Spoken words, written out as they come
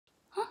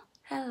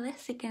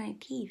realistic in her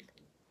teeth.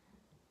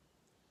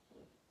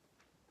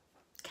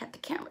 Cut the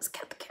cameras,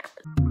 cut the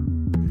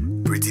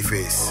cameras. Pretty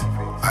face,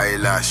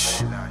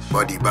 eyelash,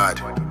 body bad.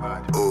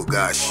 Oh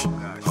gosh,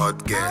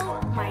 hot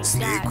girl,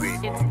 slay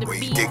queen.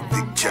 When you take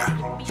picture,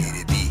 you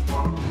the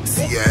be.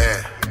 See your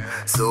hair,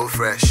 so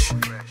fresh,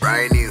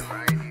 brand new.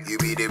 You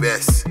be the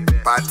best.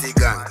 Party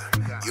gang,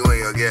 you and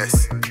your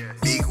guests.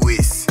 Big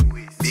waist,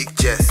 big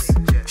chest.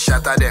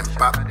 Shatter them,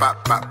 pa pa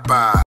pa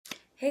pa.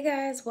 Hey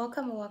guys,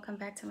 welcome or welcome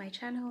back to my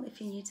channel.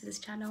 If you're new to this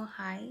channel,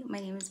 hi, my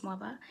name is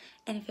Mwaba,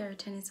 and if you're a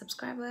returning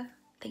subscriber,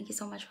 thank you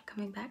so much for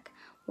coming back.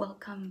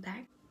 Welcome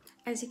back.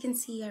 As you can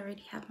see, I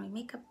already have my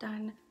makeup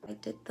done. I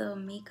did the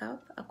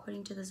makeup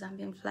according to the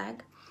Zambian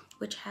flag,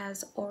 which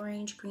has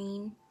orange,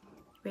 green,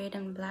 red,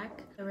 and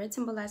black. The red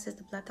symbolizes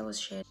the blood that was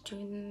shed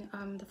during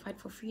the fight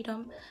for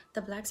freedom.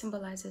 The black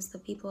symbolizes the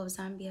people of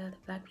Zambia, the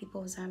black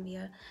people of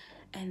Zambia.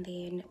 And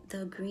then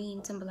the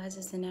green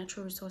symbolizes the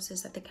natural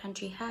resources that the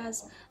country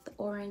has. The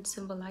orange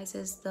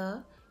symbolizes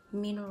the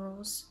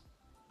minerals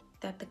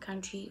that the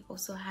country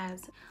also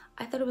has.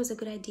 I thought it was a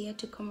good idea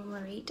to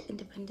commemorate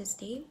Independence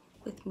Day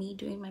with me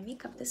doing my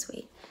makeup this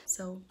way.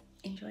 So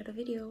enjoy the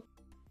video.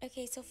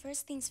 Okay, so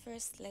first things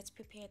first, let's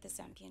prepare the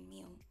Zambian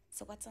meal.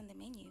 So what's on the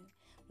menu?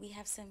 We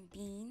have some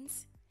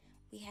beans,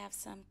 we have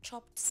some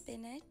chopped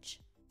spinach,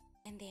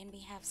 and then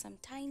we have some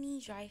tiny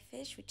dry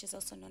fish, which is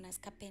also known as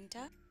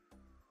kapenta,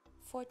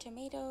 4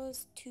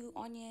 tomatoes, 2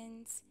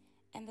 onions,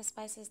 and the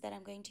spices that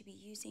I'm going to be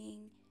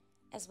using,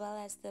 as well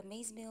as the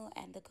maize meal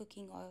and the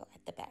cooking oil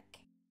at the back.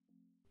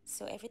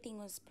 So everything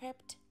was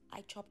prepped.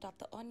 I chopped up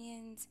the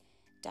onions,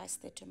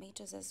 diced the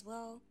tomatoes as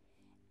well,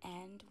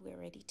 and we're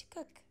ready to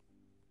cook.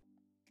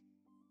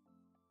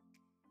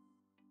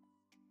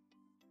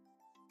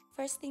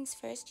 First things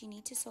first, you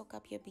need to soak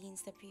up your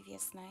beans the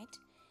previous night.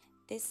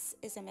 This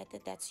is a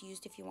method that's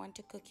used if you want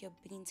to cook your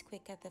beans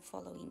quicker the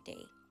following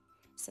day.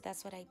 So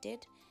that's what I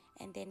did.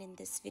 And then in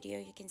this video,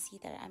 you can see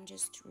that I'm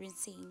just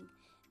rinsing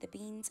the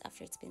beans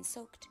after it's been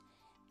soaked,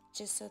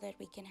 just so that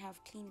we can have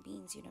clean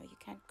beans. You know, you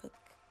can't cook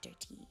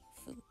dirty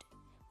food.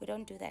 We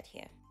don't do that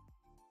here.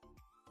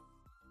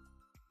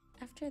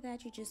 After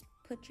that, you just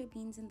put your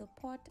beans in the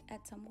pot,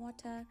 add some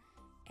water,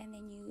 and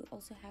then you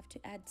also have to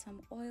add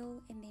some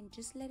oil, and then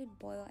just let it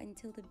boil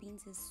until the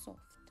beans is soft.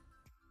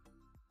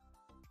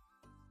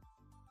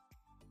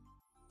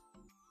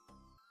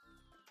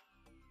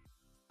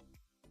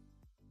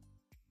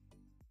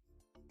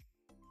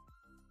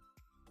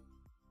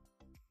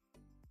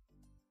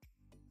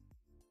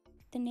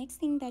 The next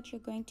thing that you're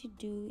going to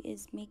do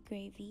is make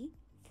gravy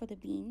for the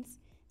beans.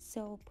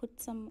 So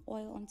put some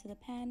oil onto the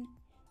pan,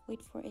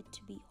 wait for it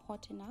to be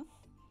hot enough,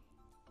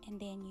 and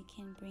then you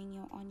can bring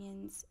your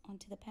onions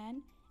onto the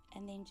pan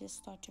and then just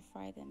start to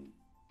fry them.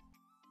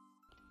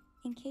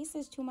 In case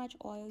there's too much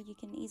oil, you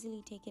can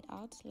easily take it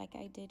out like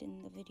I did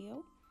in the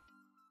video.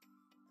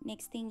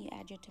 Next thing, you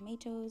add your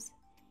tomatoes,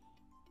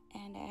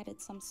 and I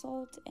added some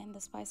salt and the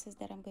spices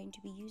that I'm going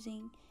to be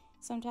using.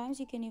 Sometimes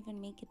you can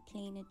even make it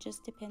plain. It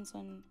just depends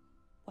on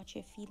what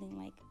you're feeling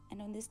like.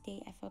 And on this day,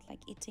 I felt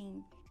like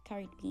eating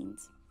curried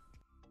beans.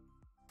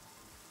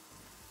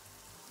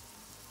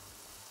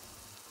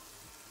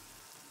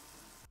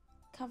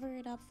 Cover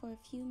it up for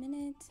a few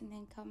minutes and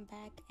then come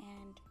back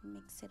and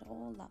mix it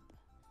all up.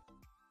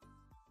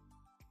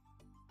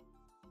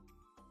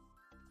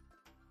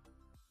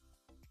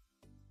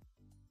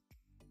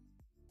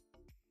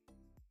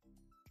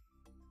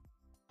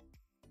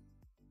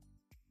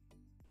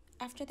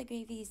 After the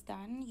gravy is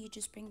done, you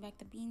just bring back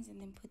the beans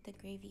and then put the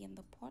gravy in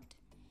the pot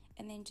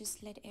and then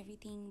just let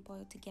everything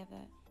boil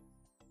together.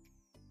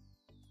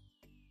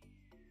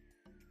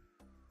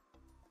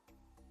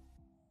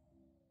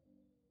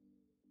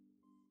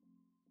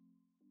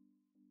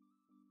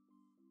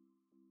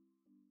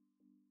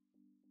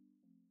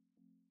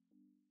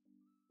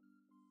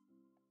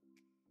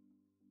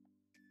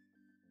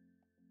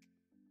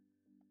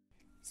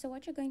 So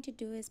what you're going to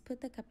do is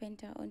put the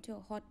kapenta onto a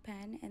hot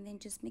pan and then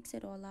just mix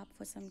it all up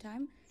for some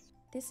time.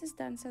 This is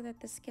done so that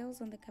the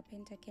scales on the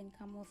kapenta can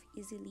come off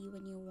easily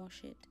when you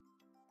wash it.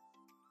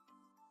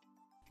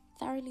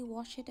 Thoroughly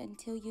wash it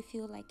until you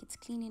feel like it's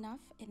clean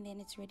enough, and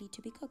then it's ready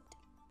to be cooked.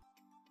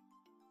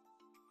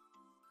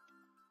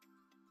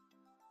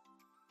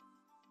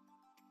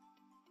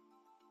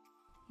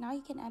 Now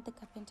you can add the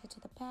kapenta to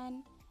the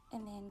pan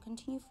and then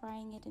continue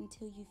frying it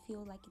until you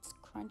feel like it's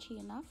crunchy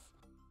enough.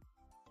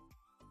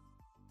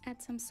 Add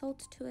some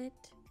salt to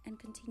it and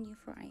continue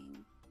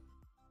frying.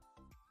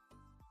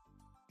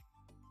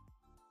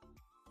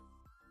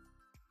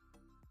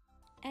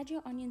 Add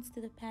your onions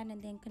to the pan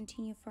and then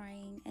continue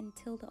frying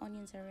until the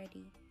onions are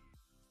ready.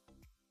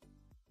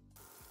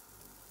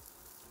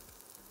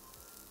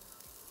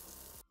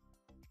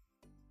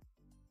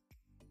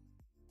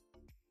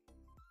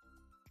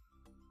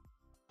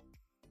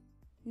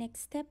 Next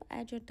step,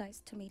 add your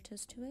diced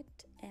tomatoes to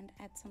it and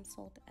add some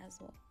salt as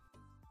well.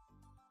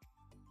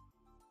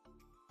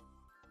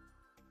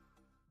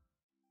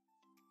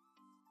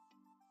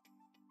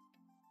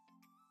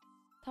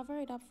 Cover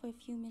it up for a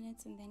few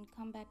minutes and then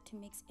come back to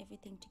mix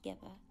everything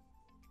together.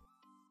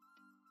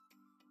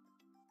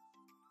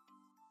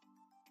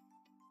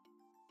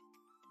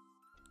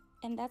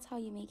 And that's how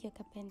you make your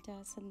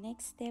kapenta. So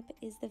next step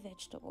is the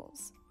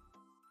vegetables.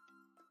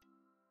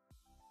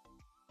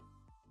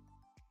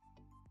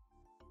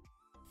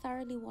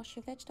 Thoroughly wash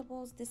your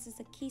vegetables. This is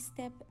a key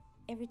step.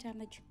 Every time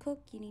that you cook,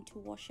 you need to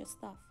wash your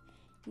stuff.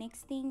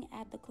 Next thing,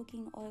 add the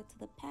cooking oil to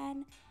the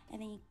pan,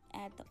 and then you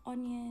add the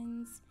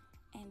onions,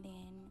 and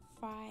then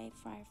fry,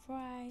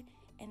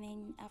 and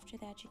then after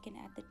that you can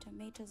add the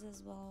tomatoes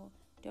as well.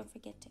 Don't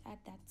forget to add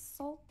that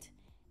salt,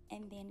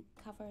 and then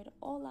cover it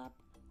all up.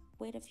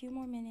 Wait a few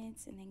more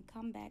minutes and then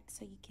come back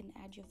so you can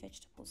add your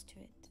vegetables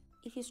to it.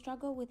 If you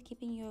struggle with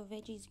keeping your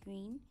veggies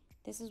green,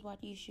 this is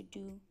what you should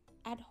do.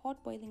 Add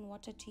hot boiling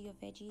water to your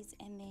veggies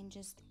and then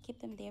just keep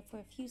them there for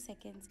a few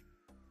seconds.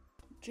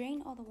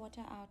 Drain all the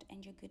water out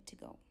and you're good to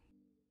go.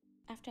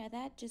 After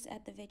that, just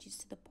add the veggies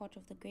to the pot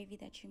of the gravy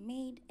that you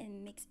made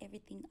and mix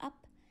everything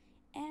up,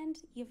 and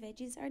your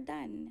veggies are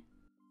done.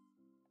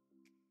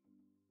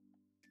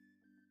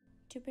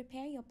 To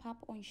prepare your pap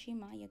on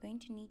shima, you're going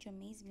to need your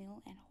maize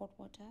meal and hot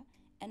water,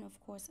 and of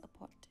course a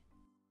pot.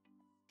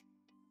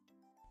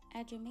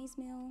 Add your maize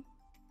meal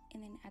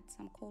and then add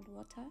some cold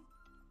water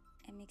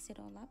and mix it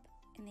all up,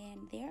 and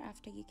then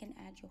thereafter you can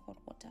add your hot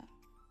water.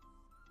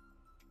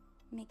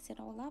 Mix it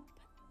all up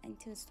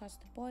until it starts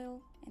to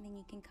boil, and then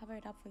you can cover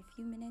it up for a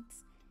few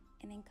minutes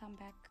and then come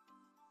back.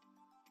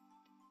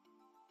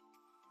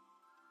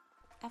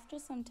 After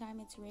some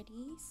time it's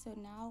ready, so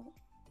now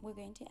we're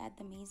going to add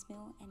the maize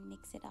meal and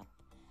mix it up.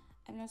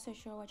 I'm not so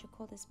sure what you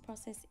call this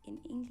process in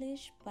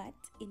English, but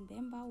in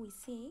Bemba we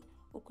say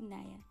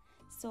ukunaya.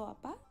 So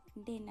apa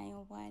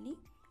ndenayo wali,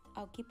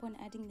 I'll keep on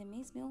adding the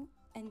maize meal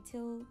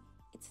until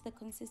it's the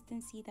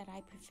consistency that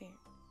I prefer.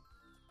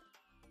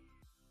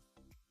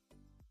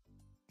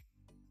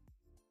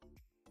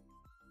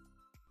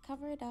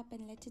 Cover it up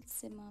and let it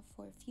simmer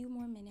for a few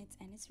more minutes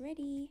and it's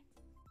ready.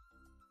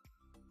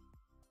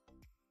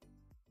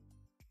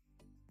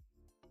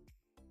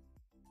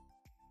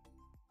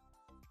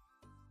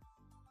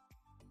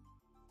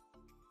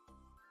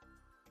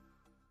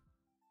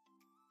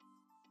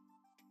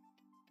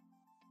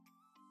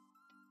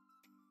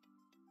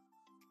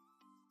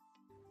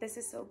 This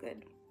is so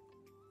good.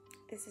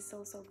 This is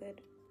so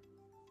good.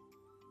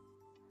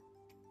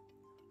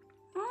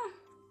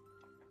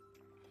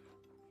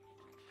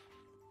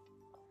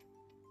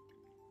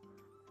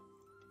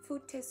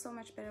 Food tastes so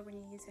much better when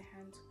you use your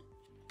hands.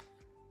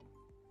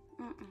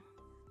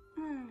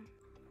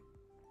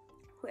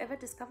 Whoever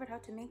discovered how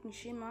to make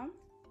nshima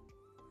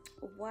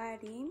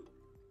wali,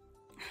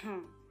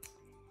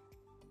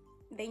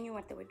 they knew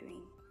what they were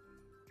doing.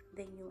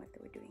 They knew what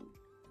they were doing.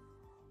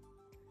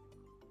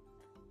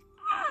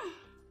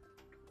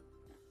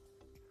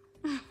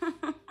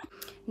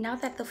 Now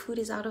that the food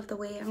is out of the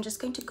way, I'm just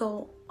going to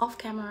go off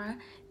camera,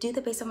 do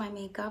the base of my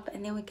makeup,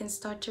 and then we can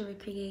start to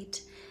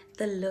recreate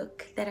the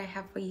look that I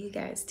have for you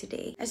guys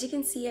today. As you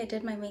can see, I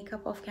did my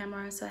makeup off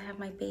camera, so I have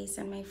my base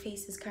and my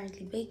face is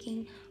currently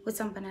baking with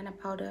some banana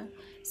powder.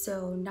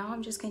 So now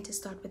I'm just going to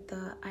start with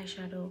the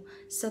eyeshadow.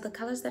 So the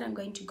colors that I'm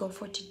going to go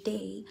for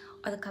today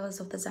are the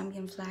colors of the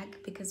Zambian flag,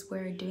 because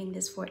we're doing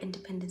this for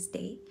Independence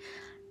Day.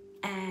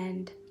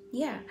 And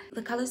yeah,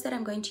 the colors that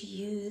I'm going to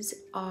use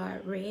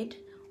are red,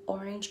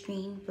 orange,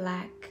 green,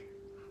 black.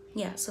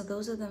 Yeah, so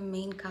those are the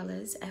main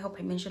colors. I hope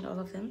I mentioned all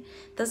of them.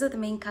 Those are the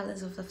main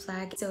colors of the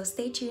flag. So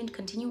stay tuned,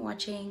 continue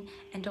watching,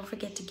 and don't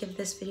forget to give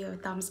this video a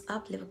thumbs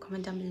up, leave a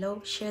comment down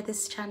below, share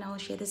this channel,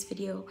 share this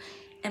video,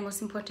 and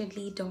most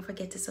importantly, don't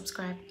forget to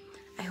subscribe.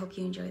 I hope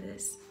you enjoy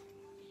this.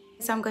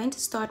 So I'm going to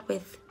start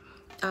with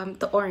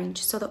the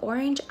orange. So the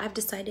orange, I've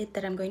decided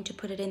that I'm going to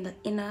put it in the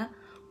inner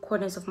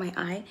corners of my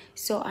eye.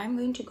 So I'm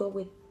going to go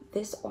with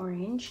this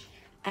orange,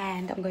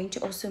 and I'm going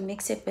to also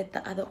mix it with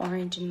the other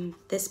orange in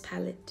this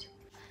palette.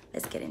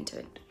 Let's get into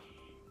it.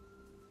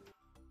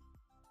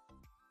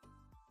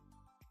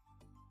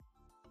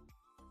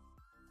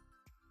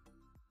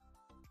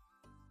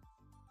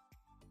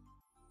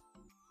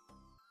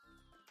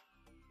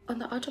 On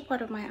the outer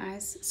part of my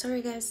eyes,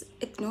 sorry guys,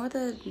 ignore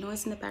the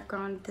noise in the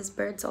background. There's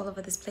birds all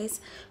over this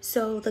place.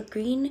 So the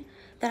green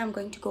that I'm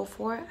going to go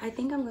for, I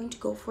think I'm going to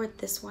go for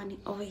this one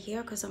over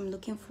here, because I'm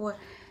looking for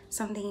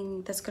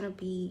something that's going to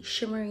be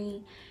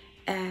shimmery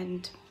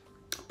and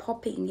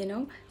popping, you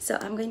know. So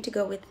I'm going to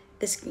go with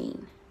this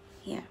green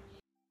here.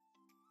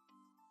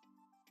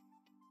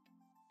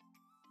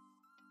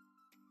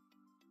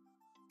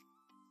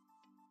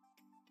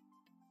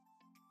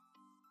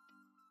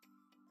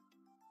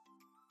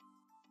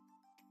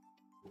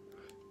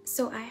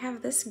 So I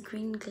have this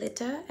green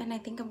glitter, and I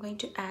think I'm going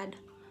to add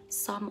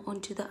some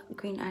onto the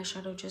green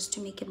eyeshadow just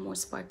to make it more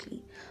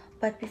sparkly.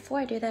 But before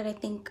I do that, I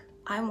think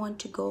I want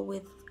to go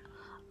with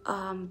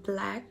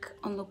black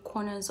on the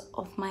corners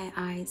of my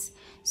eyes.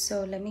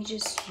 So let me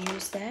just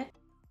use that.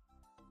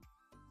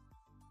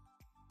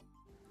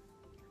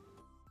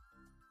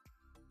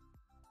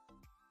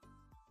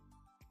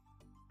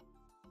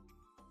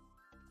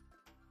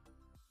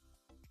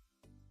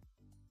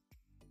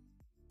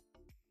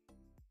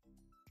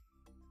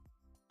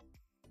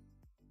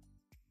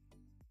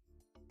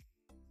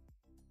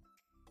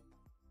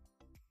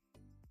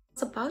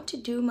 was about to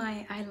do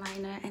my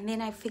eyeliner, and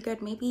then I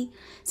figured maybe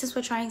since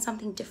we're trying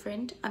something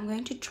different, I'm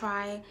going to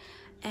try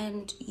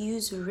and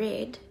use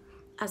red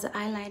as an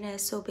eyeliner.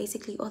 So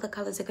basically all the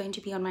colors are going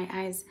to be on my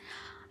eyes.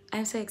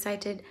 I'm so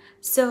excited.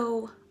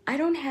 So I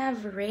don't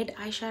have red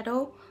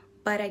eyeshadow,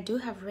 but I do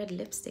have red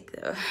lipstick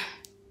though.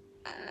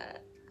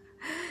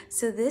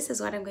 So this is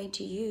what I'm going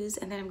to use,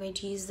 and then I'm going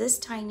to use this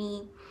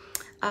tiny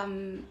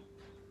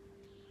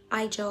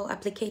eye gel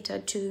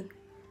applicator to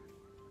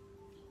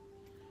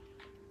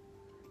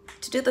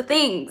do the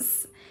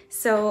things.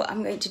 So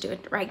I'm going to do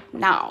it right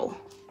now.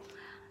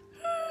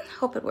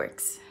 Hope it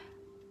works.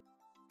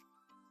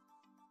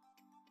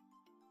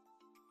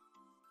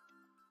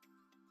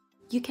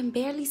 You can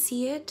barely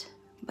see it,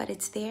 but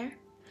it's there.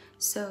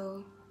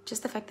 So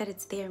just the fact that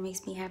it's there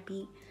makes me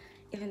happy,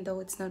 even though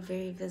it's not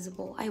very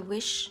visible. I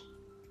wish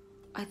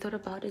I thought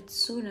about it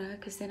sooner,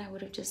 because then I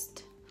would have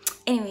just...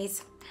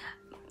 Anyways,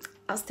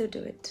 I'll still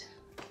do it.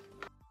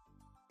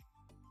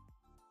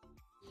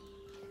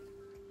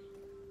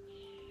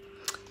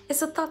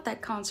 It's a thought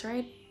that counts,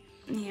 right?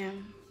 Yeah,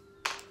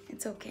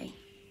 it's okay.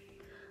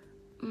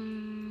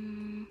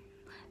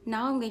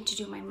 Now I'm going to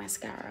do my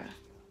mascara.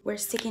 We're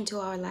sticking to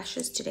our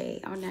lashes today,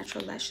 our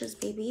natural lashes,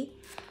 baby.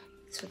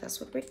 So that's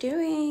what we're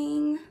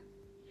doing.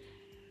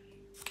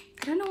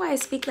 I don't know why I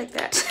speak like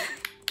that.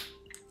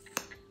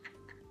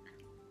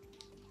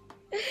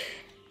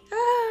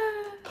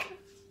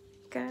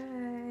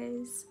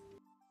 Guys.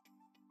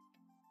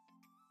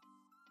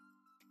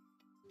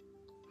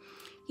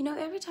 You know,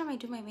 every time I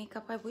do my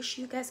makeup, I wish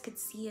you guys could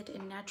see it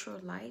in natural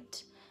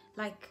light.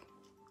 Like,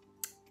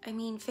 I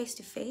mean, face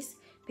to face.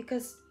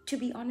 Because to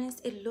be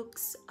honest, it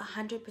looks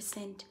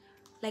 100%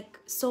 like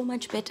so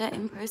much better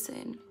in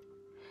person.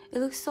 It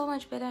looks so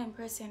much better in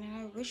person, and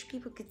I wish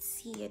people could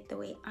see it the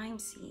way I'm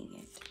seeing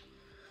it.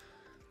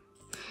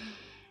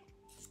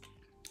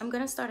 I'm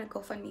gonna start a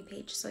GoFundMe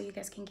page so you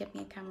guys can get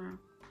me a camera.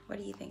 What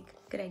do you think?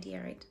 Good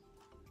idea, right?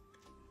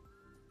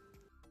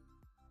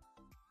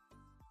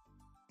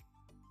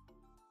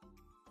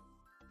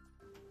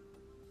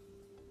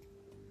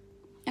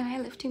 Am I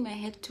lifting my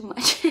head too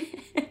much?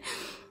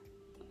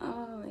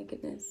 Oh my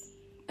goodness.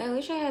 I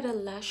wish I had a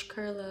lash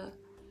curler,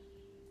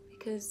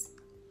 because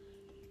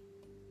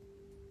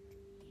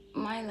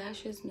my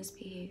lashes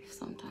misbehave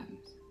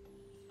sometimes.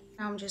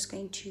 Now I'm just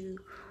going to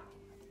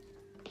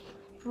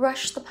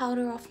brush the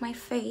powder off my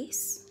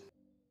face.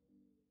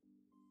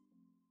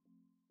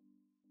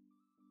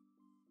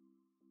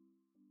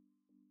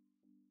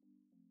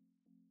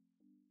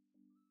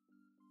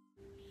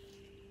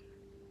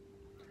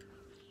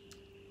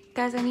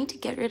 Guys, I need to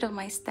get rid of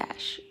my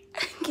stash.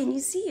 Can you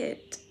see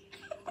it?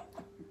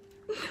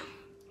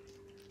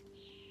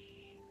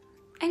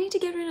 I need to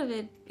get rid of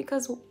it,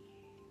 because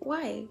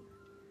why?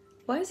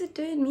 Why is it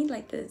doing me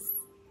like this?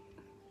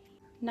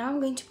 Now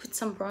I'm going to put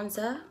some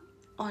bronzer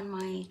on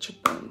my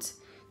cheekbones.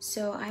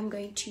 So I'm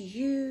going to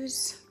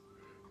use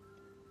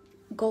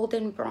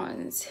golden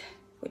bronze,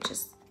 which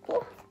is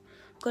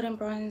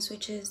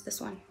this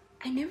one.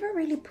 I never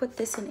really put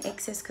this in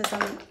excess because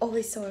I'm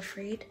always so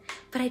afraid,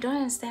 but I don't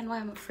understand why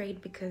I'm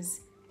afraid,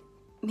 because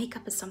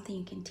makeup is something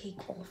you can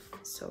take off.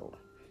 So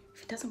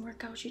if it doesn't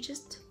work out, you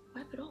just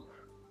wipe it off.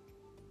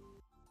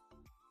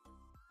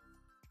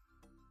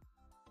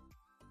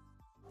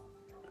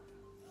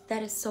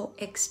 That is so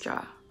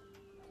extra.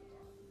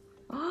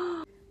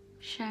 Oh,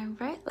 shine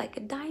bright like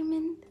a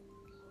diamond.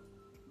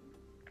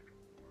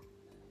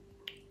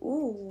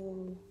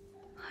 Ooh,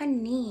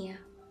 honey.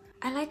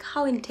 I like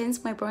how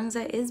intense my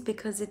bronzer is,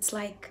 because it's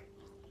like,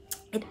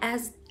 it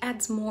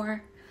adds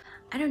more,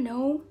 I don't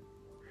know,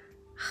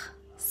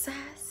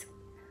 sass.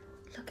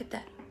 Look at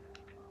that.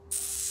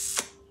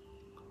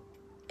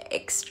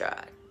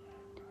 Extra.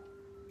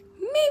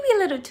 Maybe a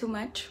little too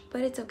much,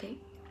 but it's okay.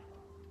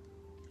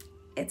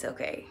 It's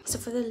okay. So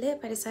for the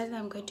lip, I decided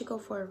I'm going to go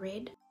for a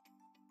red.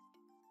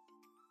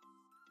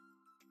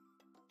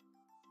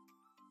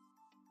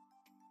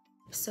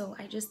 So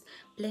I just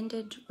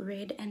blended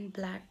red and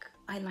black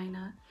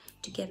eyeliner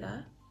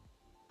together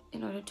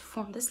in order to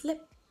form this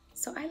lip.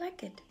 So I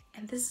like it,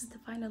 and this is the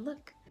final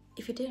look.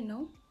 If you didn't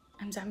know,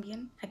 I'm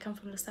Zambian. I come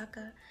from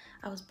Lusaka.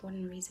 I was born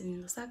and raised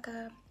in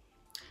Lusaka,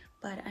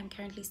 but I'm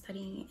currently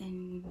studying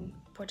in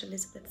Port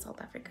Elizabeth,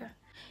 South Africa.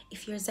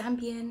 If you're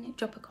Zambian,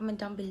 drop a comment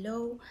down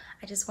below.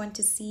 I just want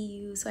to see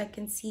you so I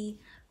can see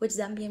which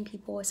Zambian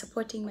people are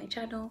supporting my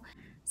channel.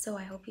 So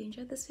I hope you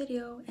enjoyed this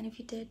video, and if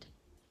you did,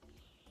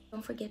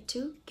 don't forget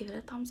to give it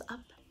a thumbs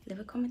up, leave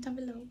a comment down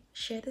below,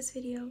 share this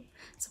video,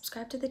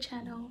 subscribe to the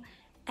channel,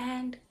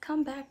 and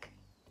come back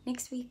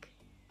next week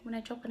when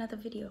I drop another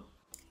video.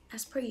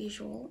 As per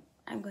usual,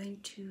 I'm going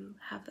to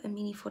have a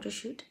mini photo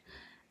shoot.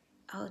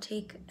 I'll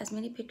take as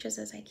many pictures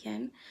as I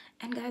can.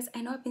 And guys,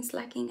 I know I've been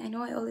slacking. I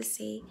know I always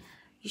say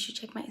you should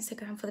check my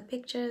Instagram for the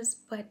pictures,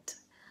 but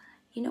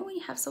you know when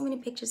you have so many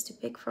pictures to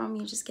pick from,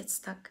 you just get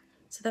stuck.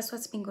 So that's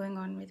what's been going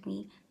on with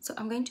me. So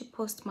I'm going to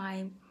post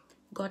my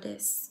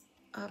goddess,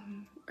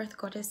 earth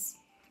goddess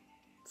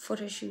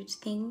photo shoot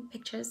thing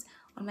pictures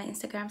on my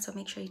Instagram. So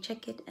make sure you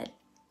check it at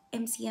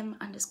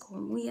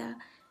mcm_muya.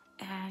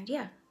 And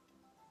yeah,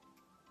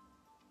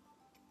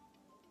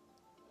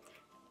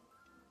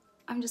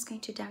 I'm just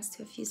going to dance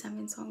to a few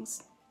Zambian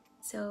songs.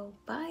 So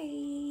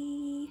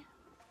bye,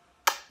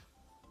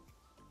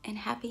 and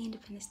happy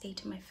Independence Day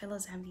to my fellow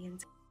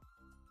Zambians.